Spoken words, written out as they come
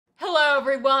Hello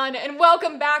everyone, and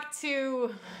welcome back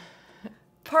to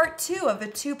part 2 of a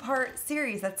 2-part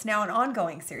series that's now an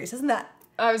ongoing series, isn't that?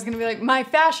 I was gonna be like, my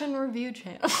fashion review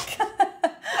channel.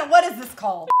 What is this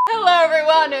called? Hello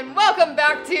everyone, and welcome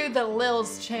back to the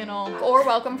Lil's channel, or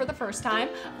welcome for the first time.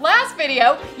 Last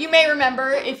video, you may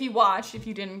remember if you watched, if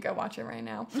you didn't, go watch it right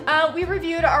now. We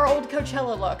reviewed our old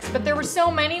Coachella looks, but there were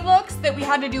so many looks that we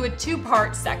had to do a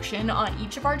 2-part section on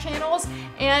each of our channels,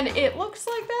 and it looks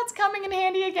like that's coming in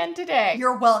handy again today.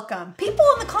 You're welcome. People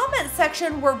in the comment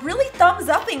section were really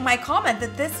thumbs-upping my comment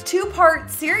that this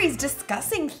 2-part series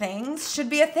discussing things should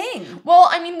be a thing. Well,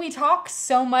 I mean, we talk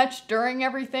so much during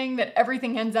everything that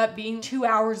everything ends up being 2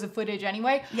 hours of footage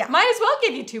anyway. Yeah. Might as well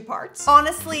give you 2 parts.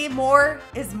 Honestly, more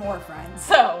is more, friends.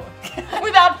 So,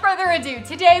 without further ado,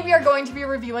 today we are going to be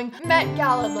reviewing Met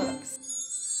Gala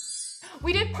looks.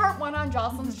 We did part 1 on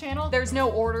Joslyn's channel. There's no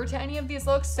order to any of these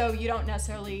looks, so you don't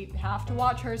necessarily have to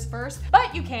watch hers first,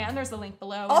 but you can. There's a link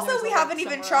below. Also, we haven't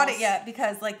even shot it yet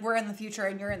because like we're in the future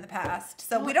and you're in the past.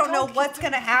 So we don't know what's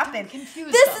gonna happen. This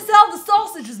is how the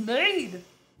sausage is made.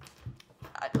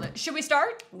 Should we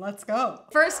start? Let's go.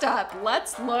 First up,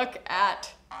 let's look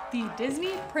at the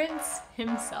Disney prince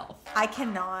himself. I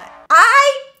cannot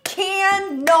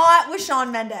with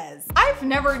Shawn Mendes. I've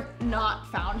never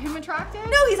not found him attractive.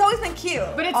 No, he's always been cute.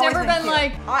 But it's always never been cute.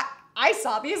 like, I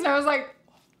saw these and I was like,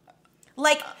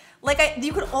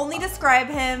 you could only describe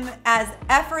him as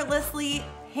effortlessly,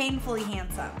 painfully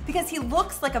handsome because he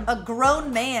looks like a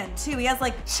grown man too. He has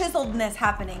like chiseledness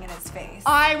happening in his face.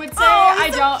 I would say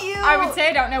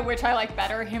I don't know which I like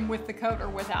better, him with the coat or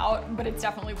without, but it's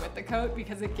definitely with the coat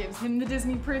because it gives him the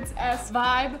Disney Prince-esque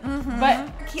vibe.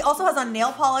 But he also has on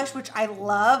nail polish, which I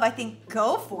love. I think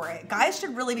go for it. Guys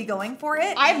should really be going for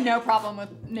it. I have no problem with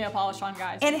nail polish on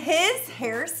guys. And his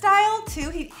hairstyle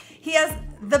too, he has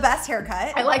the best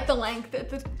haircut. I like the length at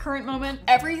the current moment.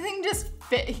 Everything just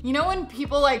fit. You know when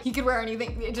people like, he could wear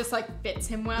anything, it just like fits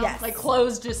him well? Yes. Like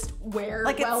clothes just wear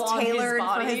like well it's tailored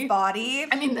for his body.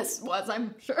 I mean, this was,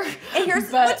 I'm sure. And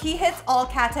here's, look, he hits all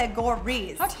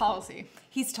categories. How tall is he?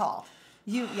 He's tall.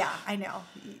 Yeah, I know.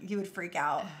 You would freak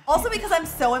out. Also because I'm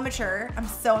so immature. And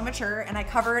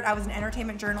I was an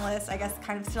entertainment journalist, I guess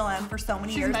kind of still am for so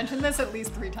many years. She's mentioned this at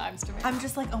least 3 times to me. I'm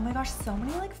just like, oh my gosh, so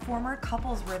many like former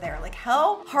couples were there. Like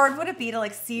how hard would it be to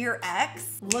like see your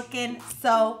ex looking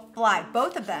so fly?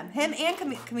 Both of them, him and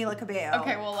Camila Cabello.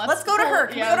 Okay, well let's go to her.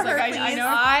 Can we go to her, please? I know.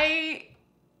 I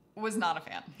was not a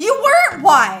fan. You weren't?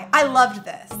 Why? I loved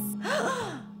this.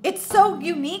 It's so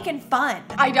unique and fun.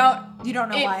 You don't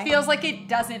know why? It feels like it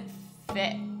doesn't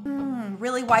fit.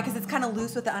 Really? Why? Because it's kind of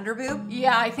loose with the underboob?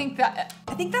 Yeah, I think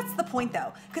that's the point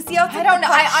though. Because see how it's I don't know.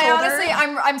 I honestly,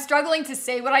 I'm struggling to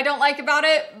say what I don't like about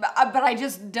it, but I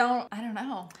just don't. I don't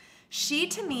know. She,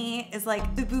 to me, is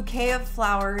like the bouquet of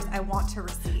flowers I want to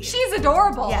receive. She's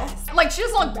adorable. Yes. Like, she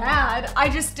doesn't look bad.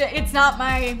 It's not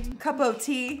my cup of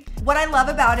tea. What I love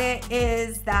about it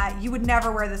is that you would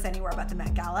never wear this anywhere but the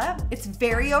Met Gala. It's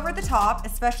very over the top,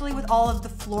 especially with all of the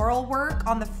floral work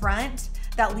on the front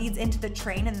that leads into the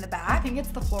train in the back. I think it's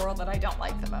the floral that I don't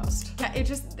like the most. Yeah,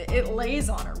 it lays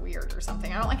on her weird or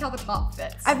something. I don't like how the top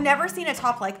fits. I've never seen a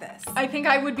top like this. I think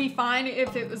I would be fine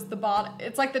if it was the bottom.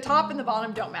 It's like the top and the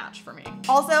bottom don't match for me.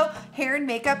 Also, hair and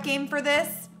makeup game for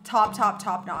this, top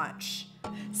notch.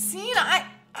 See,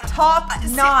 top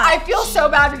notch. I feel so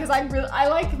bad because I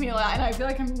like Camila and I feel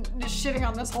like I'm just shitting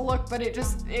on this whole look, but it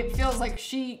feels like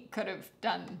she could have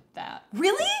done that.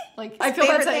 Really? Like, I feel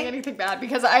bad saying anything bad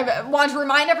because I want to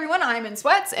remind everyone I'm in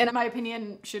sweats and my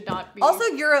opinion should not be Also,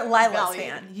 you're a Lila's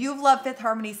fan. You've loved Fifth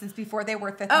Harmony since before they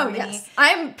were Fifth Harmony. Yes.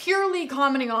 I'm purely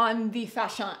commenting on the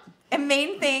fashion. And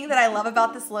main thing that I love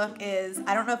about this look is,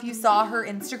 I don't know if you saw her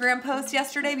Instagram post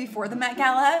yesterday before the Met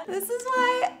Gala. This is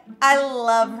why I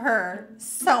love her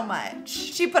so much.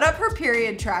 She put up her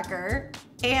period tracker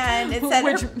and it said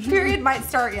her period might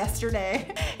start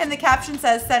yesterday. And the caption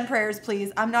says, send prayers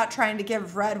please. I'm not trying to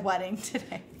give red wedding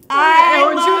today.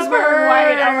 When she was wearing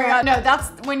white. Oh my God. No,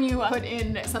 that's when you put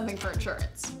in something for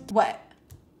insurance. What?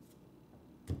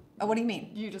 Oh, what do you mean?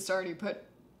 You just already put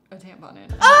a tampon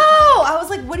in. Oh, I was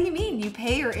like, what do you mean? You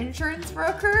pay your insurance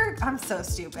broker? I'm so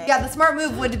stupid. Yeah, the smart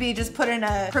move would be just put in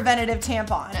a preventative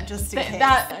tampon just in case.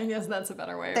 I guess that's a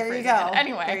better way of phrasing it. There you go.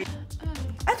 Anyway.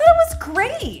 I thought it was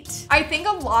great. I think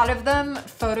a lot of them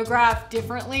photograph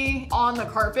differently on the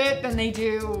carpet than they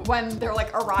do when they're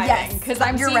like arriving. Because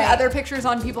I'm seeing other pictures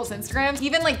on people's Instagrams,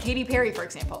 even like Katy Perry, for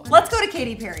example. Let's go to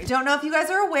Katy Perry. Don't know if you guys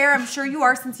are aware, I'm sure you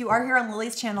are since you are here on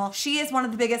Lily's channel. She is one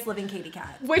of the biggest living Katy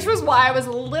cats. Which was why I was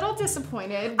a little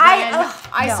disappointed when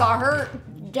I saw her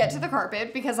get to the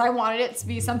carpet because I wanted it to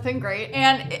be something great.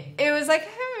 And it was like,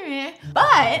 eh.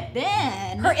 But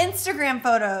then her Instagram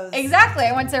photos. Exactly.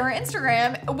 I went to her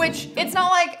Instagram, which it's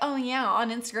not like, oh yeah, on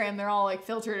Instagram they're all like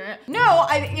filtered. No,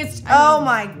 I think it's oh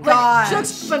my gosh. She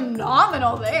looks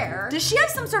phenomenal there. Does she have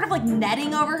some sort of like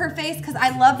netting over her face? Because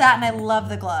I love that and I love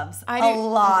the gloves a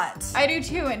lot. I do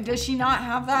too. And does she not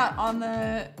have that on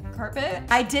the carpet?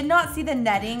 I did not see the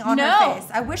netting on her face.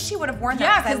 I wish she would have worn that.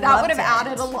 Yeah, because that would have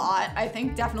added a lot, I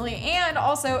think, definitely. And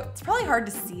also, it's probably hard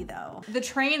to see though. The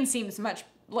train seems much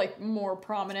like more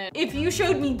prominent. If you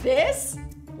showed me this,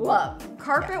 love.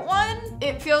 Carpet one,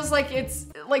 it feels like it's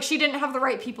like she didn't have the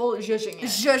right people zhuzhing it.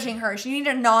 Zhuzhing her. She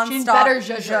needed a non-stop better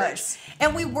zhuzhers.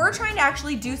 And we were trying to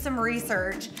actually do some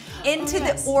research into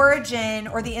the origin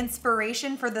or the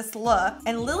inspiration for this look.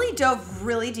 And Lily dove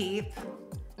really deep.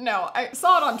 No, I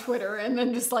saw it on Twitter and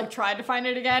then just like tried to find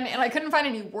it again and I couldn't find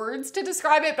any words to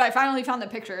describe it, but I finally found the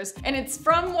pictures. And it's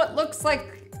from what looks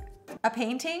like a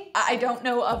painting? I don't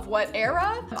know of what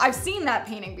era. I've seen that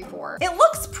painting before. It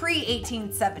looks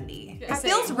pre-1870. It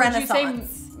feels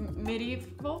Renaissance. Would you say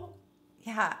medieval?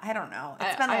 Yeah, I don't know.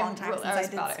 It's been a long time since I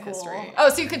did school. History. Oh,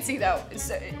 so you could see though.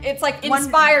 It's like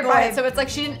inspired by it. So it's like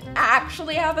she didn't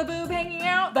actually have a boob hanging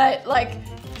out, but like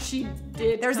she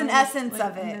did. There's an essence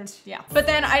of it. Yeah. But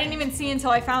then I didn't even see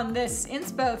until I found this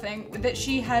inspo thing that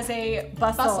she has a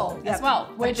bustle as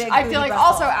well, which I feel like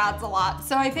also adds a lot.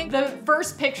 So I think the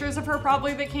first pictures of her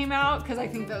probably that came out, because I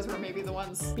think those were maybe the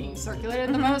ones being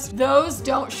circulated the most, those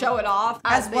don't show it off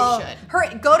as they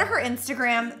should. Go to her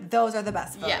Instagram. Those are the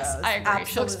best photos. Yes, I agree.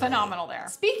 Absolutely. She looks phenomenal there.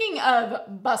 Speaking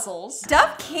of bustles,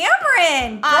 Dove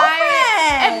Cameron, girlfriend.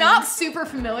 I am not super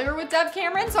familiar with Dove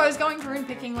Cameron, so I was going through and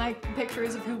picking like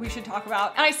pictures of who we should talk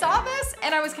about. And I saw this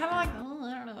and I was kind of like, oh,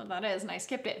 I don't know what that is, and I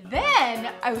skipped it.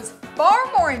 Then I was far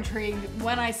more intrigued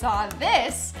when I saw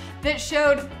this that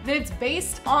showed that it's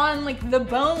based on like the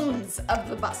bones of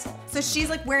the bustle. So she's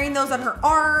like wearing those on her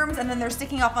arms and then they're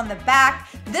sticking off on the back.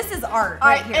 This is art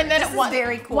right here. And then this is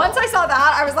very cool. Once I saw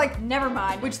that, I was like, never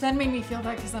mind, which then made me feel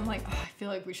bad because I'm like, oh, I feel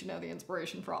like we should know the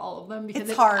inspiration for all of them because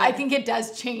it's hard. I think it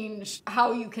does change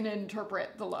how you can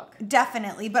interpret the look.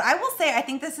 Definitely, but I will say I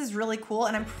think this is really cool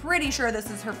and I'm pretty sure this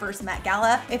is her first Met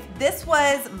Gala. If this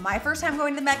was my first time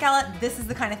going to the Met Gala, this is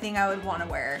the kind of thing I would want to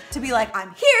wear. To be like,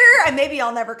 I'm here and maybe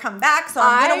I'll never come back, so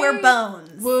I'm gonna wear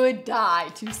bones. Would die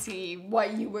to see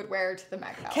what you would wear to the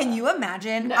Met Gala. Can you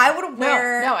imagine? No. I would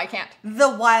wear no, I can't. The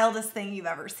wildest thing you've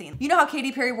ever seen. You know how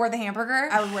Katy Perry wore the hamburger?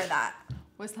 I would wear that.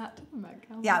 Was that to the Met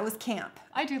Gala? Yeah, it was camp.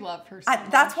 I do love her so much.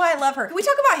 That's why I love her. Can we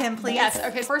talk about him, please? Yes,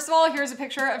 okay. First of all, here's a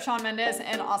picture of Shawn Mendes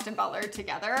and Austin Butler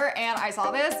together, and I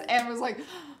saw this and was like,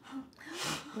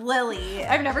 Lily.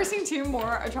 I've never seen two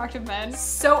more attractive men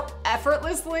so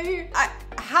effortlessly.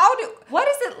 What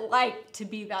is it like to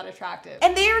be that attractive?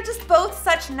 And they are just both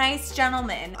such nice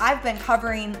gentlemen. I've been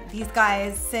covering these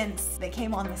guys since they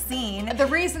came on the scene. The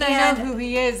reason I know who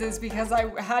he is because I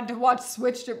had to watch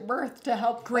Switched at Birth to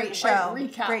help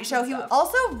recap. Great show. He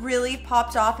also really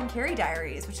popped off in Carrie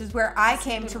Diaries, which is where I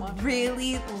came to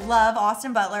really love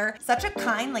Austin Butler. Such a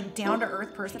kind, like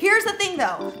down-to-earth person. Here's the thing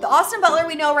though, the Austin Butler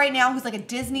we know right now, who's like a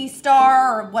Disney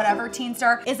star or whatever, teen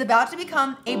star, is about to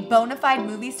become a bona fide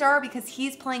movie star because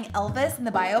he's playing Elvis in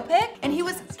the biopic, and he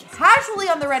was casually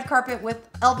on the red carpet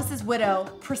with Elvis's widow,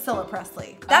 Priscilla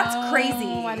Presley. That's crazy.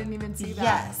 Oh, I didn't even see that.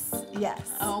 Yes,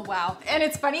 yes. Oh, wow. And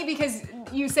it's funny because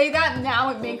you say that and now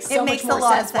it makes so much more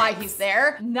sense why he's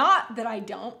there. Not that I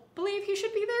don't believe he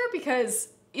should be there because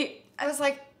I was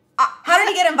like, how did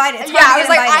he get invited? I was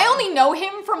like, I only know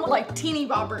him from like teeny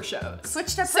bopper shows.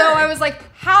 Switched up. So I was like,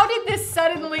 how did this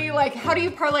suddenly, like, how do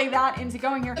you parlay that into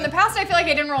going here? In the past, I feel like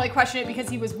I didn't really question it because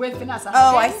he was with Vanessa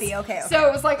Hudgens. Oh, I see. Okay. So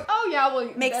it was like, oh yeah, well,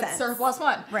 makes that's sense. Surf Plus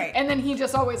One. Right. And then he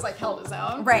just always like held his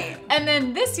own. Right. And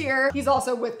then this year, he's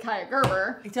also with Kaya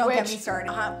Gerber. Don't get me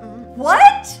started.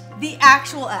 What the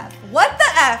actual F? What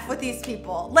the F with these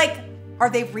people? Like, are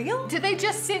they real? Did they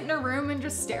just sit in a room and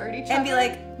just stare at each other? And be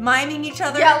like miming each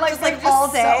other? Yeah, just like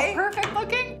all day? So perfect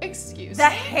looking. Excuse me. The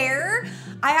hair,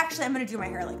 I'm gonna do my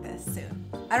hair like this soon.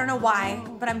 I don't know why,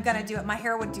 but I'm gonna do it. My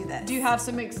hair would do this. Do you have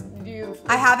some,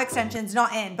 I have extensions,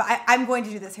 not in, but I'm going to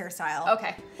do this hairstyle.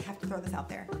 Okay. I have to throw this out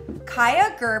there.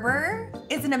 Kaya Gerber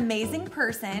is an amazing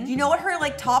person. Do you know what her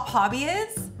like top hobby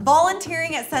is?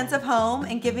 Volunteering at Sense of Home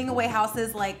and giving away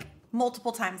houses like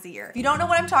multiple times a year. If you don't know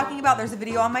what I'm talking about, there's a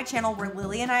video on my channel where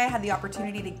Lily and I had the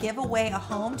opportunity to give away a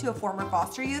home to a former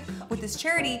foster youth with this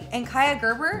charity, and Kaya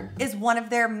Gerber is one of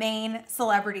their main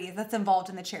celebrities that's involved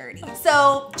in the charity.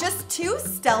 So just two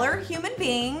stellar human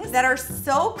beings that are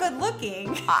so good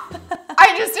looking.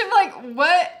 I just am like,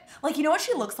 what? Like, you know what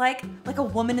she looks like? Like a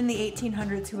woman in the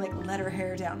 1800s who like let her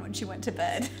hair down when she went to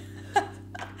bed.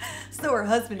 so her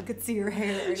husband could see her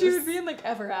hair. She would be in like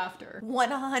Ever After.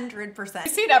 100%.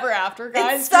 You've seen Ever After,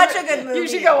 guys. It's such a good movie. You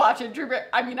should go watch it.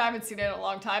 I mean, I haven't seen it in a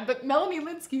long time, but Melanie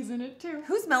Lynskey's in it too.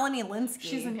 Who's Melanie Lynskey?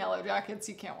 She's in Yellow Jackets.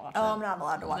 You can't watch it. Oh, I'm not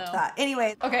allowed to watch that.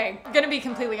 Anyway. Okay, gonna be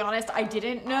completely honest. I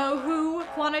didn't know who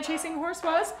Juana Chasing Horse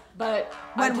was, but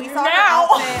when we do saw now. her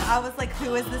outfit, I was like,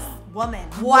 who is this woman?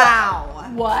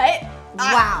 Wow. What?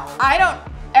 Wow. I don't,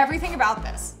 everything about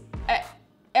this.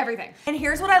 Everything. And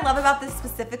here's what I love about this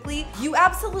specifically. You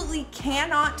absolutely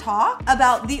cannot talk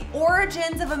about the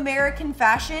origins of American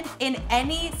fashion in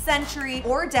any century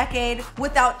or decade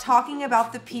without talking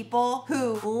about the people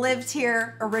who lived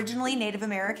here originally, Native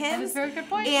Americans. That is a very good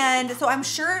point. And so I'm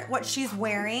sure what she's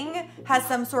wearing has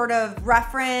some sort of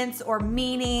reference or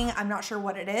meaning. I'm not sure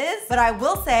what it is, but I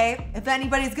will say, if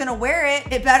anybody's gonna wear it,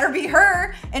 it better be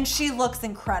her. And she looks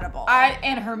incredible.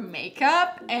 And her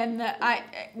makeup and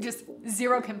just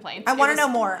zero complaints. I want to know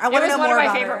more. I want to know more about one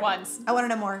of my favorite her. ones. I want to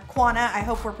know more. Quana, I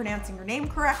hope we're pronouncing your name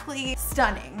correctly.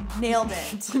 Stunning. Nailed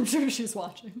it. I'm sure she's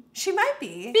watching. She might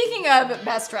be. Speaking of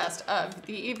best dressed of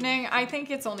the evening, I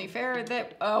think it's only fair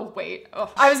that, I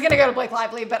was gonna go to Blake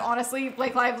Lively, but honestly,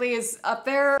 Blake Lively is up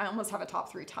there. I almost have a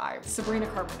top 3 tie. Sabrina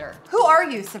Carpenter. Who are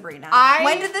you, Sabrina?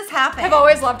 When did this happen? I've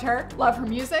always loved her. Love her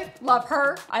music. Love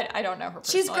her. I don't know her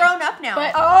personally. She's grown up now.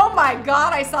 But oh my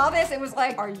God, I saw this. It was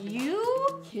like, are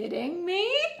you kidding me?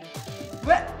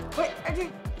 What are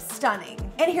you? Stunning.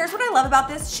 And here's what I love about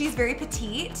this. She's very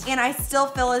petite, and I still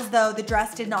feel as though the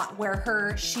dress did not wear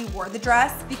her. She wore the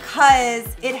dress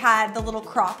because it had the little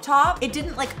crop top. It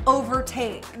didn't like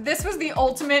overtake. This was the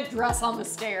ultimate dress on the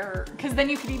stair, because then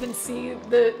you could even see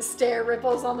the stair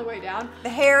ripples on the way down. The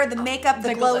hair, the makeup, the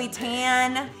glowy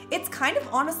tan. It's kind of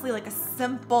honestly like a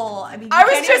simple, I mean, I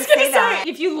was just gonna say,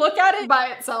 if you look at it by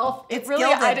itself, it's really,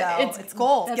 gilded though. It's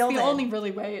gold. That's gilded. the only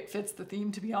really way it fits the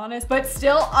theme, to be honest. But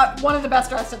still, one of the best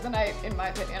dresses of the night, in my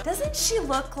opinion. Doesn't she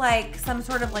look like some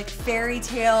sort of like fairy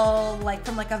tale, like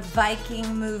from like a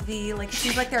Viking movie? Like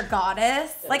she's like their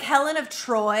goddess, like Helen of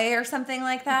Troy or something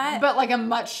like that. But like a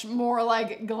much more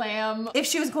like glam. If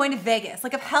she was going to Vegas,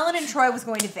 like if Helen and Troy was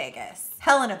going to Vegas.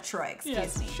 Helen of Troy,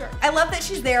 excuse me. Sure. I love that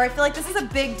she's there. I feel like this is a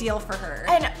big deal for her.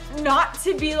 And not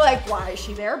to be like, why is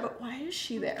she there? But why is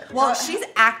she there? Well, she's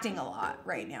acting a lot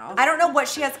right now. I don't know what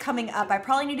she has coming up. I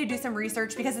probably need to do some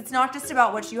research because it's not just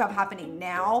about what you have happening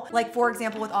now. Like for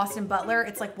example, with Austin Butler,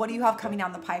 it's like, what do you have coming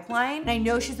down the pipeline? And I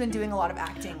know she's been doing a lot of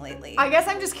acting lately. I guess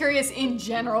I'm just curious in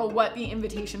general what the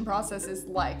invitation process is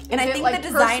like. And I think like the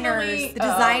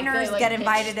designers like get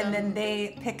invited and then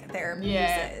they pick their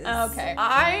muses. Okay.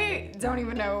 I don't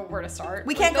even know where to start.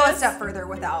 We can't go a step further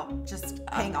without just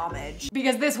paying homage.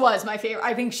 Because this was my favorite.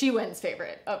 I think she wins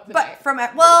favorite of the night.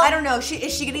 Well, I don't know. Is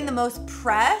she getting the most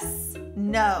press?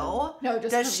 No. No,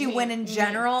 just does she win in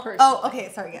general? Personally. Oh,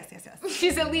 okay. Sorry. Yes.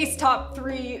 She's at least top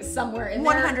 3 somewhere in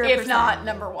there, 100%. if not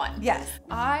number 1. Yes.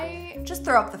 I just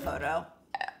throw up the photo.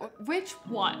 Which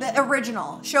one? The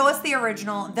original. Show us the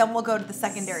original, then we'll go to the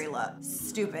secondary look.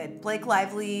 Stupid. Blake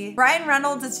Lively. Ryan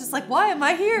Reynolds is just like, why am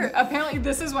I here? Apparently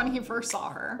this is when he first saw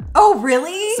her. Oh,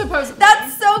 really? Supposedly.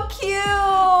 That's so cute.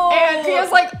 And he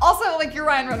was like, also like you're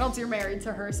Ryan Reynolds, you're married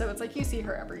to her, so it's like you see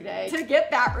her every day. To get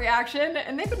that reaction,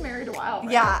 and they've been married a while.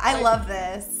 Right? Yeah, I love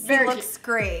this. He looks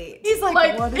great. He's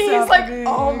like what is happening? Like,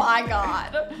 oh my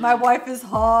God. My wife is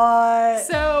hot.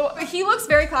 So he looks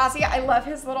very classy. I love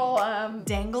his little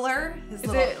dangler. Is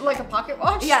it like a pocket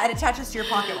watch? Yeah, it attaches to your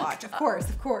pocket watch. Of course.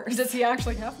 Does he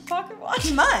actually have a pocket watch?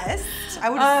 He must. I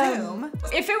would assume.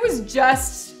 If it was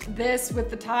just this with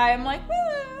the tie, I'm like,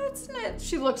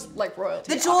 she looks like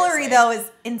royalty. The jewelry though is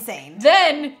insane.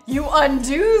 Then you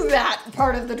undo that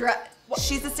part of the dress.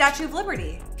 She's the Statue of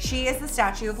Liberty. She is the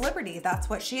Statue of Liberty. That's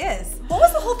what she is. What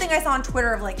was the whole thing I saw on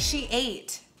Twitter of like, she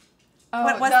ate? Oh,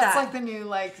 what was that's that? like the new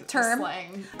like term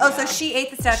slang. Oh, yeah. So she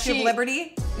ate the Statue of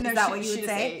Liberty? No, is that what you would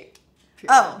say? Ate,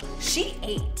 oh, she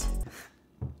ate.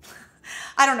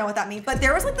 I don't know what that means, but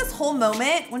there was like this whole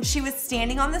moment when she was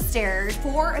standing on the stairs,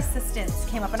 4 assistants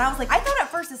came up and I was like, I thought at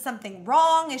first, is something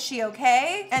wrong? Is she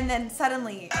okay? And then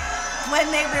suddenly, when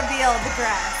they revealed the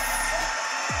dress.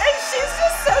 And she's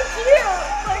just so cute.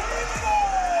 Like,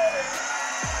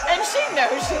 and she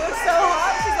knows she looks so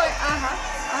hot. She's like,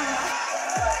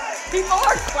 People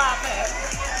are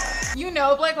clapping. You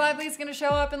know Blake Lively's gonna show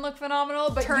up and look phenomenal,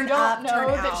 but you don't know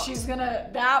that she's gonna,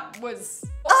 that was...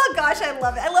 Oh gosh, I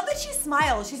love it. I love that she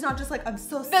smiles. She's not just like, I'm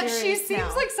so serious. That she seems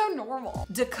now. like so normal.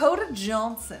 Dakota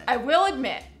Johnson. I will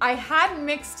admit, I had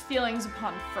mixed feelings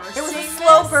upon first It was a seeing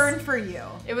slow this. burn for you.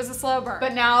 It was a slow burn.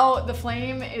 But now the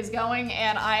flame is going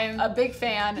and I'm a big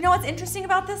fan. You know what's interesting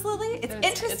about this, Lily? It's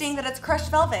interesting that it's crushed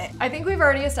velvet. I think we've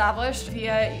already established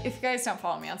via, if you guys don't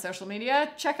follow me on social media,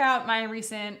 check out my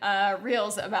recent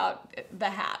reels about the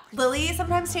hat. Lily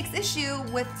sometimes takes issue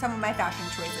with some of my fashion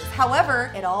choices.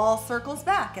 However, it all circles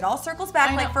back. It all circles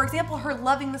back. Like, for example, her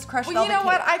loving this crushed velvet You know cape.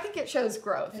 what? I think it shows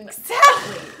growth.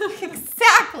 Exactly.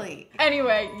 Exactly.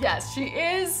 Anyway, yes, she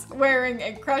is wearing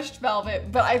a crushed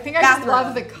velvet, but I think I just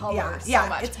love the colors so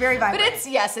much. It's very vibrant. But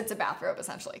it's a bathrobe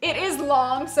essentially. It is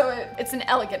long, so it's an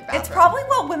elegant bathrobe. It's probably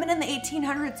what women in the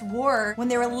 1800s wore when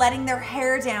they were letting their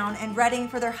hair down and readying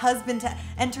for their husband to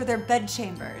enter their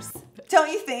bedchambers. Don't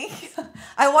you think?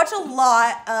 I watch a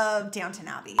lot of Downton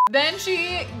Abbey. Then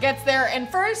she gets there and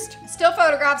first still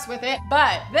photographs with it,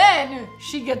 but then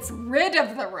she gets rid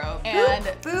of the robe and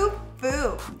boop,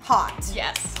 boop, hot.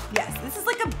 Yes. Yes, this is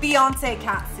like a Beyonce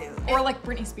catsuit. Or like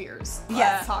Britney Spears.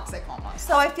 Yes. Toxic almost.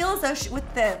 So I feel as though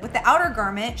with the outer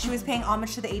garment, she was paying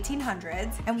homage to the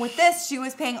 1800s. And with this, she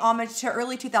was paying homage to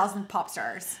early 2000s pop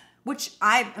stars, which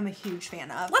I am a huge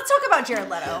fan of. Let's talk about Jared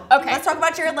Leto. Okay. Let's talk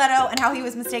about Jared Leto and how he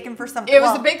was mistaken for something. It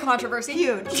was a big controversy.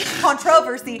 Huge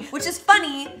controversy, which is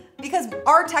funny because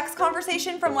our text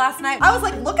conversation from last night, I was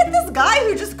like, look at this guy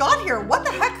who just got here. What the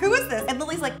heck? Who is this? And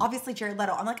Lily's like, obviously Jared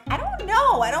Leto. I'm like, I don't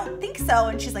know. I don't think so.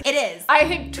 And she's like, it is. I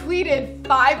had tweeted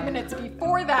 5 minutes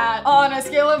before that on a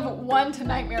scale of 1 to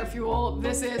nightmare fuel.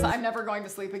 This is, I'm never going to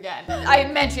sleep again. I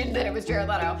mentioned that it was Jared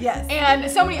Leto. Yes. And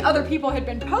so many other people had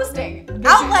been posting.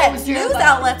 Outlets, news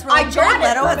outlets were like, Jared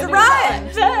Leto has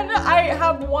arrived. Then I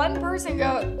have one person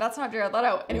go, that's not Jared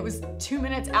Leto. And it was 2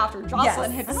 minutes after Joslyn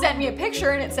had sent me a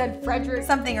picture and it said Frederick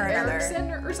something or another.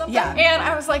 Erickson or something. Yeah. And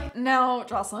I was like, no,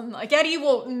 Joslyn, like Getty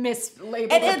will mislabel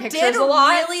the And it pictures did a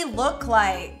lot. really look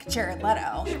like Jared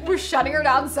Leto. We're shutting her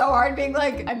down so hard, being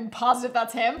like, I'm positive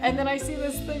that's him. And then I see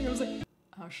this thing, I was like,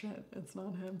 oh shit, it's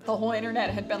not him. The whole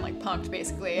internet had been like punked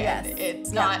basically, and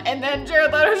it's not. And then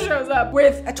Jared Leto shows up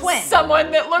with a twin. Someone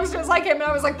that looks just like him, and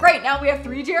I was like, great, now we have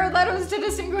 3 Jared Letos to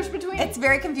distinguish between. It's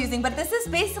very confusing, but this is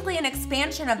basically an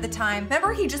expansion of the time.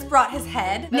 Remember, he just brought his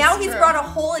head. Now he's brought a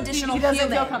whole additional human. He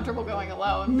doesn't feel comfortable going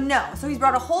alone. No, so he's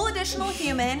brought a whole additional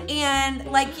human,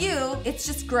 and like you, it's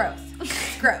just growth.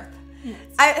 It's growth.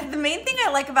 The main thing I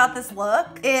like about this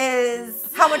look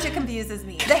is how much it confuses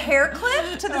me. The hair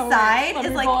clip to the side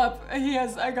is like,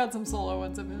 I got some solo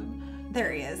ones of him.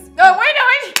 There he is. Oh,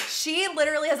 wait, no, She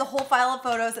literally has a whole file of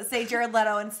photos that say Jared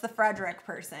Leto and it's the Frederick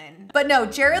person. But no,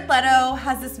 Jared Leto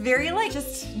has this very like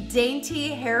just dainty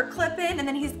hair clip in, and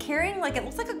then he's carrying like, it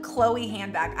looks like a Chloe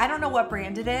handbag. I don't know what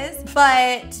brand it is,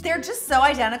 but they're just so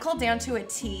identical down to a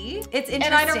T. It's interesting.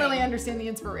 And I don't really understand the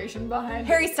inspiration behind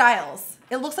Harry Styles.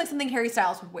 It looks like something Harry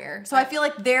Styles would wear. So I feel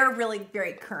like they're really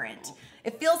very current.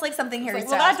 It feels like something Harry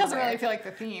Styles would wear. Well, that doesn't really feel like the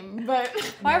theme, but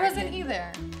why wasn't he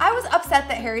there? I was upset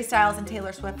that Harry Styles and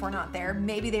Taylor Swift were not there.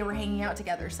 Maybe they were hanging out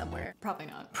together somewhere. Probably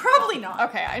not. Probably not.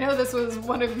 Okay, I know this was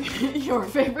one of your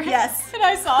favorites. Yes. And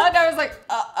I saw it and I was like,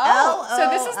 oh. So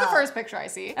this is the LOL. first picture I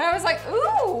see. And I was like,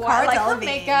 ooh, I like her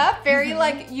makeup. Very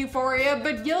like Euphoria,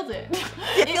 but gilded.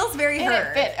 It feels very and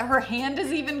her. It fit. Her hand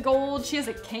is even gold. She has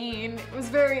a cane. It was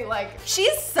very like.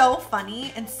 She's so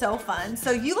funny and so fun. So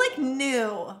you like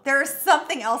knew there was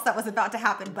something else that was about to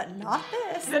happen, but not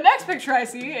this. The next picture I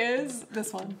see is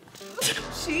this one.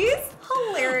 She's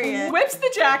hilarious. Whips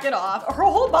the jacket off. Her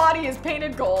whole body is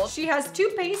painted gold. She has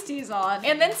 2 pasties on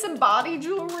and then some body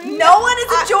jewelry. No one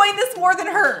is enjoying this more than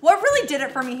her. What really did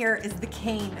it for me here is the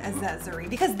cane accessory,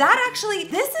 because that actually,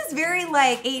 this is very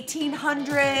like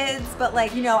 1800s, but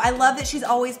like, you know, I love that she's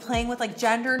always playing with like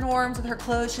gender norms with her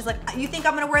clothes. She's like, you think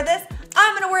I'm gonna wear this?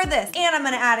 I'm gonna wear this, and I'm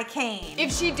gonna add a cane.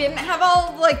 If she didn't have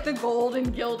all like the gold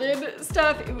and gilded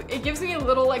stuff, it gives me a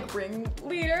little like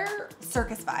ringleader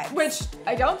circus vibe, which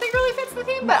I don't think really fits the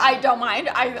theme, but I don't mind.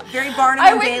 Very Barnum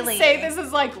I and wouldn't Bailey. say this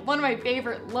is like one of my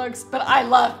favorite looks, but I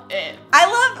love it.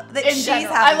 I love that in she's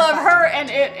general. having I love fun. her and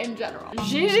it in general.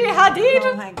 Gigi Hadid.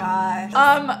 Oh my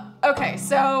gosh. Okay,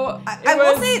 so I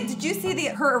will say, did you see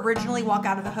her originally walk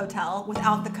out of the hotel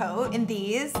without the coat in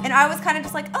these? And I was kind of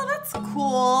just like, oh, that's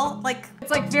cool. Like, it's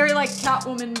like very like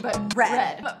Catwoman, but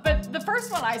red. But the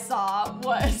first one I saw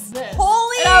was this.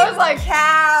 Holy and I was like,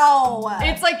 cow.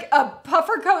 It's like a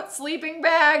puffer coat sleeping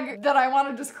bag that I want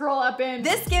to just curl up in.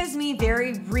 This gives me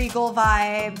very regal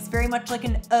vibes, very much like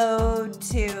an ode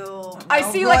to I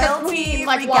see royalty, like a queen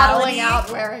like regality. waddling out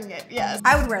wearing it, yes.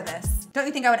 I would wear this. Don't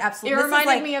you think I would absolutely? It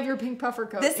reminded me of your pink puffer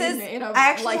coat. I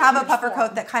actually have a puffer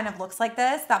coat that kind of looks like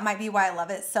this. That might be why I love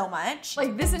it so much.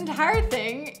 Like this entire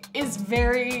thing is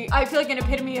very, I feel like an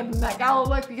epitome of Met Gala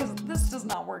look because this does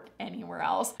not work anywhere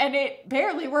else. And it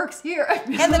barely works here.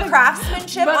 And the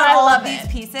craftsmanship on all of these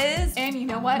pieces. And you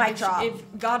know what? Mic drop. If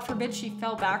God forbid she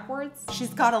fell backwards.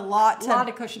 She's got a lot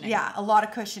of cushioning. Yeah, a lot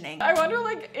of cushioning. I wonder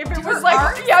like if it do was her like,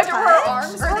 arms yeah, do touch? her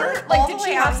arms Or hurt? all Like the did way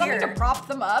she out have something here? to prop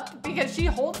them up? Because she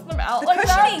holds them out The like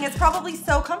cushioning that. is probably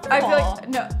so comfortable. I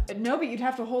feel like, no, but you'd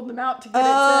have to hold them out to get it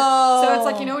to, so it's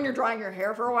like, you know when you're drying your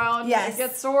hair for a while and it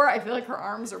gets sore? I feel like her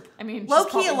arms are, I mean,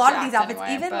 low-key, a lot of these outfits,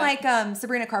 anyway, even like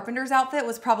Sabrina Carpenter's outfit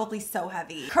was probably so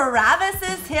heavy. Karavis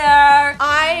is here.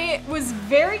 I was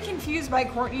very confused by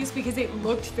Courtney's because it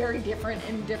looked very different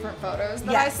in different photos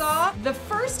that I saw. The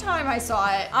first time I saw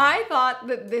it, I thought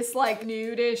that this like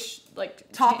nudish,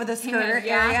 like top of the skirt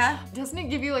area. Doesn't it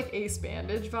give you like Ace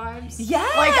Bandage vibes?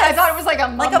 Yes. Like I thought it was like a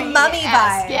mummy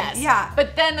vibe. Yes. Yeah.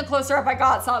 But then the closer up I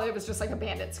got, saw that it was just like a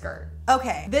bandit skirt.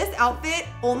 Okay, this outfit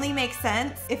only makes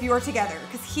sense if you are together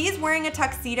because he's wearing a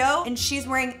tuxedo and she's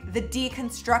wearing the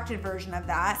deconstructed version of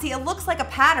that. See, it looks like a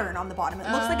pattern on the bottom.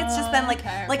 It looks like it's just been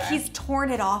like he's torn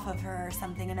it off of her or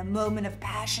something in a moment of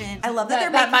passion. I love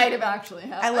that that might have actually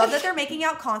happened. I love that they're making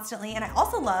out constantly, and I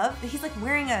also love that he's like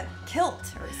wearing a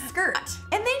kilt or a skirt.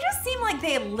 And they just seem like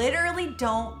they literally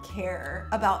don't care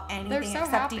about anything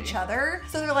except each other.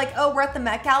 So they're like, oh, we're at the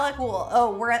Met Gala, cool.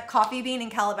 Oh, we're at Coffee Bean in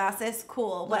Calabasas,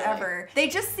 cool, whatever. They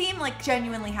just seem like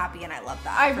genuinely happy, and I love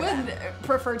that. I would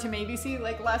prefer to maybe see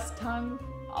like less tongue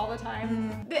all the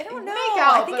time. I don't know. Make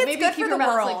out, I think it's good for the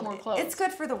world. Like more it's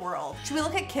good for the world. Should we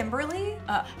look at Kimberly?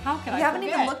 How can I? We haven't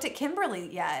even looked at Kimberly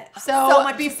yet. So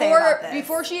much to say about this.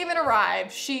 Before she even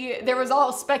arrived, there was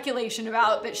all speculation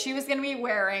about that she was going to be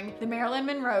wearing the Marilyn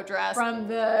Monroe dress from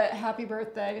the Happy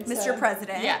Birthday, Mr.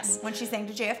 President. Yes, when she sang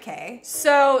to JFK.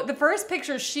 So the first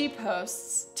picture she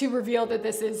posts to reveal that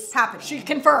this is happening, she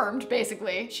confirmed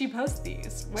basically. She posts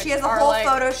these. Which she has a whole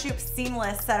photo shoot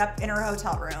seamless set up in her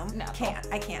hotel room. No,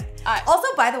 I can't. Also,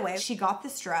 by the way, she got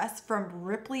this dress from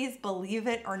Ripley's Believe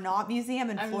It or Not Museum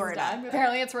in Florida.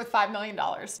 Apparently it's worth $5 million.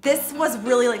 This was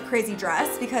really like crazy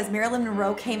dress because Marilyn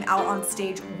Monroe came out on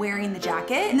stage wearing the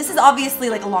jacket. And this is obviously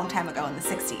like a long time ago in the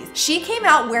 60s. She came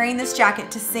out wearing this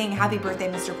jacket to sing Happy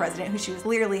Birthday, Mr. President, who she was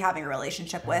clearly having a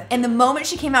relationship with. And the moment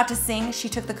she came out to sing, she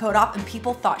took the coat off and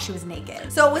people thought she was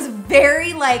naked. So it was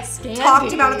very like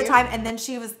talked about at the time, and then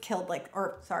she was killed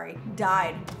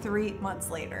died 3 months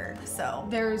later. So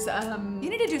there's you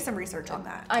need to do some research on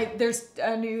that. There's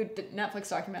a new Netflix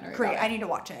documentary. Great, I need to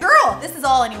watch it. Girl, this is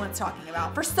all anyone's talking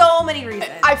about for so many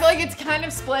reasons. I feel like it's kind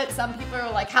of split. Some people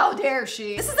are like, how dare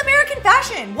she? This is American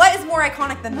fashion. What is more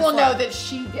iconic than this? Well, no, that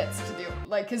she gets to do it.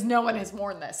 Like, because no one has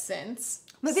worn this since.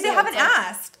 Maybe they haven't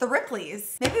asked the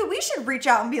Ripleys. Maybe we should reach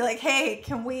out and be like, hey,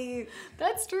 can we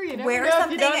That's true. You wear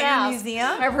something at your museum?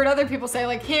 I've heard other people say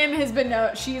like Kim has been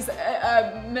she's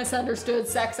a misunderstood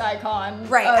sex icon.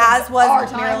 Right, as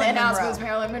was Marilyn Monroe. As was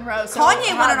Marilyn Monroe. So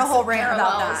Kanye went on a whole rant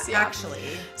about that,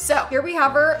 actually. So here we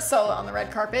have her solo on the red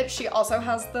carpet. She also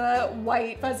has the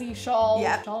white fuzzy shawl.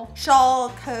 Yep. Shawl,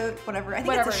 coat, whatever. I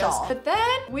think it's a shawl. But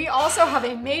then we also have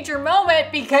a major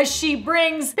moment because she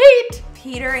brings Pete.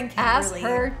 Peter and Kimberly as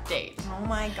her date. Oh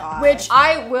my god. Which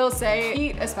I will say,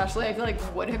 Pete especially, I feel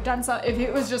like would have done something if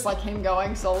it was just like him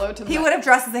going solo to the He would have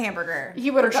dressed as a hamburger.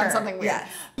 He would have done something weird. Yes.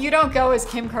 You don't go as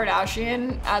Kim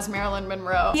Kardashian as Marilyn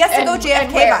Monroe. He has to go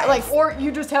JFK vibes. Like, or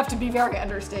you just have to be very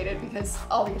understated because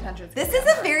all the attention's This is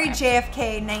a very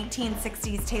JFK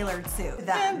 1960s tailored suit.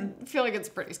 I feel like it's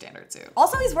a pretty standard suit.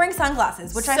 Also, he's wearing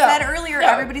sunglasses, which I said earlier,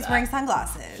 everybody's wearing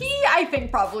sunglasses. I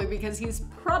think probably because he's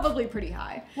probably pretty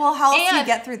high. Well, how else do you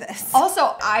get through this?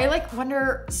 Also, I like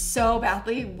wonder so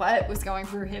badly what was going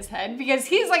through his head because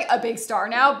he's like a big star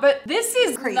now, but this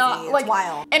is crazy. Not, like, it's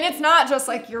wild. And it's not just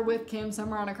like you're with Kim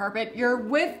somewhere on a carpet. You're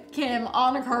with Kim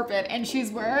on a carpet and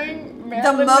she's wearing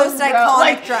Marilyn the most Monroe.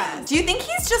 iconic dress. Do you think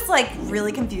he's just like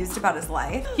really confused about his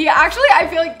life? He actually, I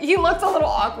feel like he looked a little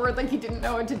awkward, like he didn't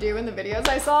know what to do in the videos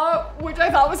I saw, which I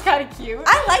thought was kind of cute.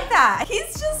 I like that.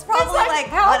 He's just probably like,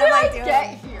 how what did am I I doing?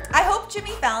 Get here? I hope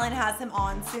Jimmy Fallon has him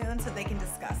on soon so they can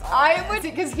discuss all I would,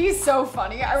 because he's so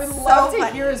funny. I would love to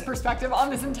hear his perspective on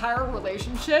this entire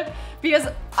relationship because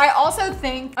I also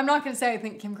think, I'm not gonna say I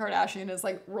think Kim Kardashian is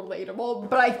like relatable,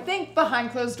 but I think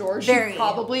behind closed doors, she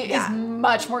probably is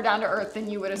much more down to earth than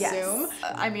you would assume.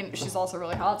 Yes. I mean, she's also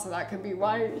really hot, so that could be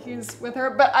why he's with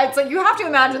her, but it's like, you have to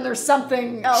imagine there's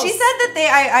something else. She said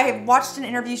that I watched an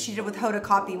interview she did with Hoda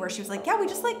Kotb where she was like, yeah, we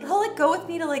just like, he'll like go with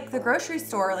me to like the grocery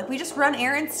store. Like we just run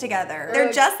errands together.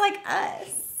 They're just like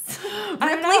us.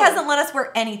 Ripley hasn't let us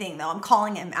wear anything though. I'm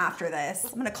calling him after this.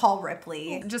 I'm gonna call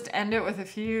Ripley. Just end it with a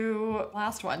few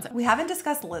last ones. We haven't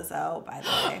discussed Lizzo, by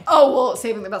the way. Oh, well,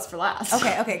 saving the best for last.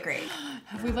 Okay, great.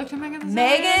 Have we looked at Megan Thee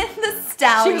Megan Thee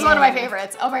Stallion. She was one of my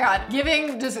favorites. Oh my God.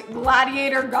 Giving just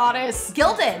gladiator goddess.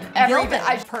 Gilded.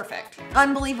 Perfect.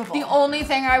 Unbelievable. The only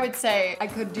thing I would say I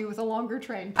could do with a longer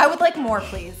train. I would like more,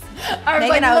 please. I would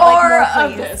Megan, like more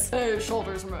of this. The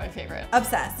shoulders were my favorite.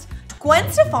 Obsessed.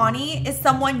 Gwen Stefani is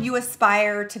someone you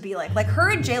aspire to be like her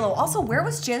and J-Lo. Also, where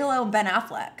was J-Lo and Ben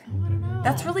Affleck?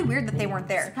 That's really weird that they weren't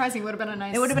there. Surprising. Would have been a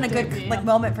nice. It would have been a good like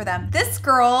moment for them. This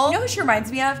girl, you know who she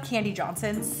reminds me of? Candy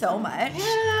Johnson so much.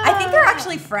 Yeah. I think they're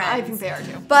actually friends. I think they are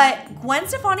too. But Gwen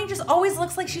Stefani just always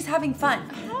looks like she's having fun.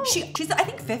 She's I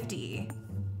think 50.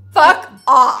 Fuck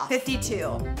off.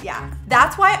 52. Yeah.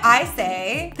 That's why I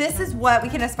say this is what we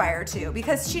can aspire to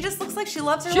because she just looks like she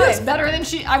loves her life. She looks better than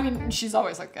she's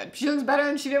always looked good. She looks better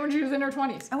than she did when she was in her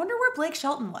 20s. I wonder where Blake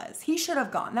Shelton was. He should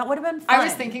have gone. That would have been fun. I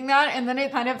was thinking that, and then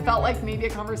it kind of felt like maybe a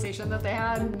conversation that they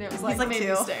had, and it was like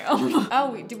maybe stay.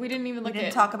 Oh, we didn't even look at. We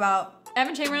didn't talk about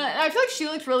Emma Chamberlain. I feel like she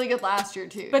looked really good last year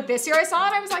too. But this year I saw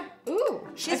it, I was like, ooh.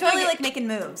 She's really like making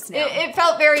moves now. It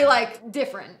felt very like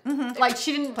different. Like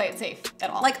she didn't play it safe at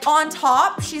all. Like on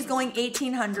top, she's going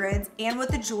 1800s and with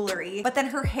the jewelry, but then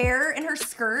her hair and her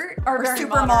skirt are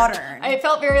super modern. It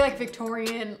felt very like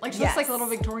Victorian, like she looks like a little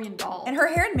Victorian doll. And her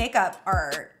hair and makeup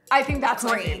are I think that's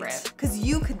my favorite. Cause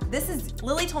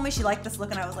Lily told me she liked this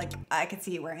look and I was like, I could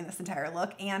see you wearing this entire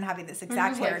look and having this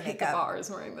exact hair and makeup.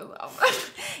 Bars wearing this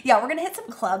outfit. Yeah, we're gonna hit some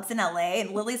clubs in LA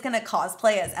and Lily's gonna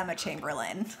cosplay as Emma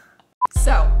Chamberlain.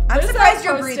 So, I'm surprised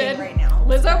you're breathing right now.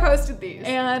 Lizzo posted these,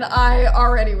 and I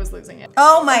already was losing it.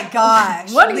 Oh my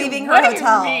gosh. Leaving her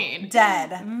hotel. What do you mean? Dead.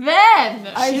 Then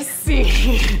I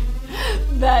see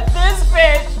that this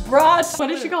bitch brought, what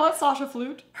did she call it? Sasha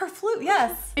Flute? Her flute,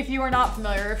 yes. If you are not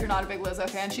familiar, if you're not a big Lizzo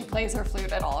fan, she plays her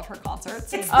flute at all of her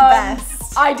concerts. It's the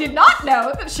best. I did not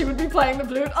know that she would be playing the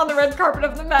flute on the red carpet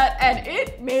of the Met, and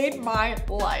it made my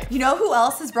life. You know who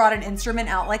else has brought an instrument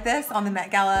out like this on the Met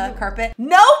Gala carpet?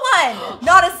 No one!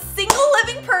 Not a single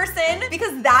living person,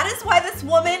 because that is why this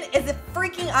woman is a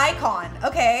freaking icon,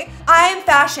 okay? I'm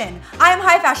fashion. I'm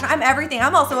high fashion. I'm everything.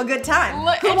 I'm also a good time.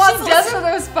 Look, and she does it with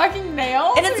those fucking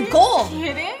nails. And it's gold. Are you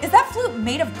kidding? Is that flute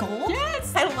made of gold?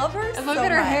 Yes. I love her so much. Look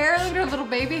at her hair, look at her little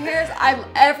baby hairs.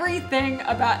 Everything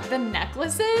about the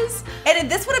necklaces. And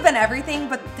this would have been everything,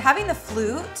 but having the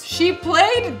flute. She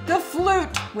played the flute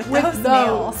with those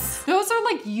nails. Those are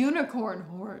like unicorn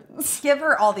horns. Give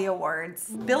her all the awards.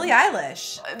 Billie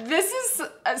Eilish. This is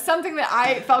something that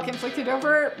I felt conflicted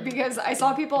over because I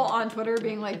saw people on Twitter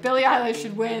being like, Billie Eilish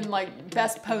should win like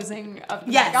best posing of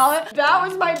the Met Gala. That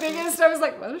was my biggest, I was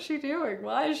like, what is she doing?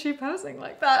 Why is she posing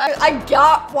like that? I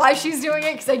got why she's doing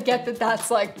it because I get that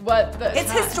that's like what the.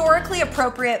 It's historically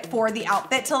appropriate for the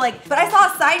outfit to like, but I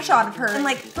saw a side shot of her and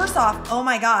like, first off, oh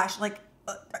my gosh, like,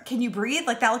 can you breathe?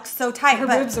 Like that looks so tight. Her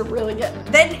boobs are really getting.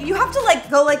 Then you have to like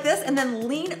go like this and then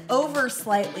lean over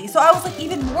slightly. So I was like,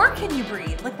 even more can you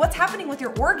breathe? Like what's happening with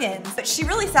your organs? But she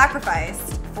really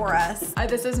sacrificed for us.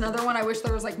 This is another one. I wish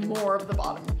there was like more of the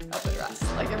bottom of the dress.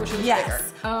 Like I wish it was bigger.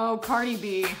 Oh, Cardi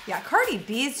B. Yeah, Cardi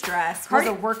B's dress was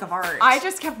a work of art. I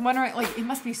just kept wondering, like, it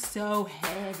must be so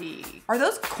heavy. Are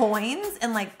those coins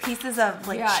and like pieces of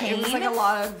like chain? Yeah, it was like a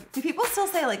lot of. Do people still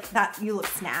say like that you look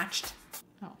snatched?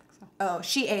 I don't think so. Oh,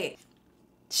 she ate.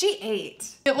 She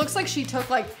ate. It looks like she took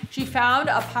like, she found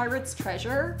a pirate's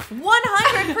treasure. 100%.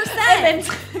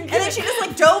 and then she just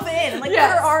like dove in and like put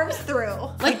her arms through.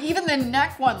 Like even the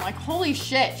neck one, like holy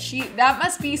shit, that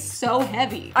must be so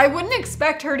heavy. I wouldn't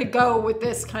expect her to go with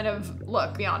this kind of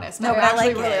look, to be honest. No, but I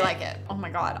actually really like it. Oh my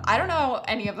God. I don't know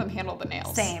any of them handle the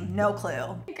nails. Same, no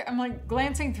clue. I'm like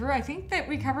glancing through, I think that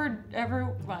we covered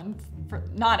everyone.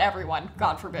 Not everyone,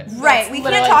 God forbid. Right, we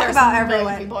can't talk about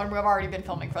everyone. People, and we've already been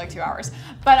filming for like 2 hours.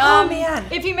 But oh man,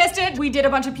 if you missed it, we did a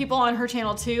bunch of people on her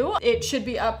channel too. It should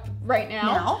be up right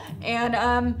now. And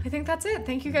I think that's it.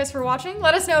 Thank you guys for watching.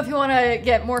 Let us know if you want to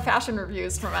get more fashion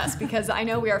reviews from us because I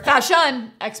know we are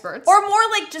fashion experts. Or more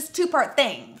like just 2-part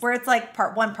things where it's like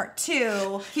part 1, part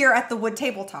 2 here at the Wood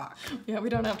Table Talk. Yeah, we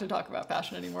don't have to talk about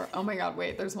fashion anymore. Oh my God,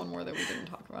 wait, there's one more that we didn't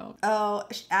talk about. Oh,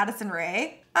 Addison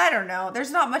Rae? I don't know.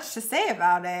 There's not much to say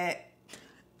about it.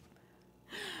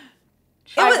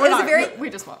 We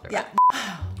just walked through it.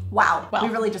 Wow, we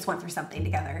really just went through something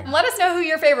together. Let us know who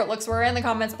your favorite looks were in the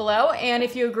comments below, and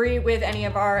if you agree with any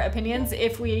of our opinions.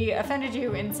 If we offended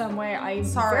you in some way, I'm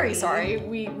very sorry.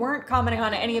 We weren't commenting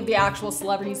on any of the actual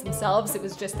celebrities themselves. It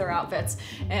was just their outfits.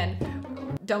 And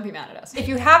don't be mad at us. If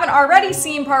you haven't already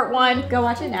seen part 1, go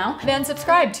watch it now. Then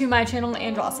subscribe to my channel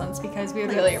and Joslyn's because we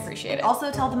would really appreciate it.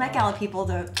 Also tell the Met Gala people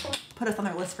to put us on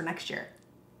their list for next year.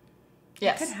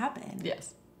 Yes. It could happen.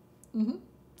 Yes.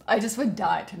 I just would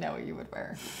die to know what you would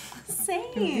wear. Same.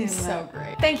 It would be so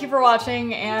great. Thank you for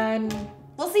watching, and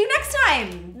we'll see you next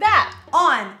time.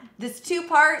 On this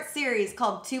 2-part series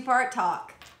called 2-Part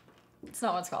Talk. It's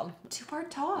not what it's called. 2-Part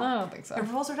Talk. I don't think so. It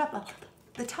rolls right up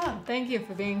the tongue. Thank you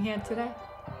for being here today.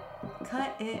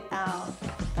 Cut it out.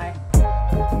 Bye.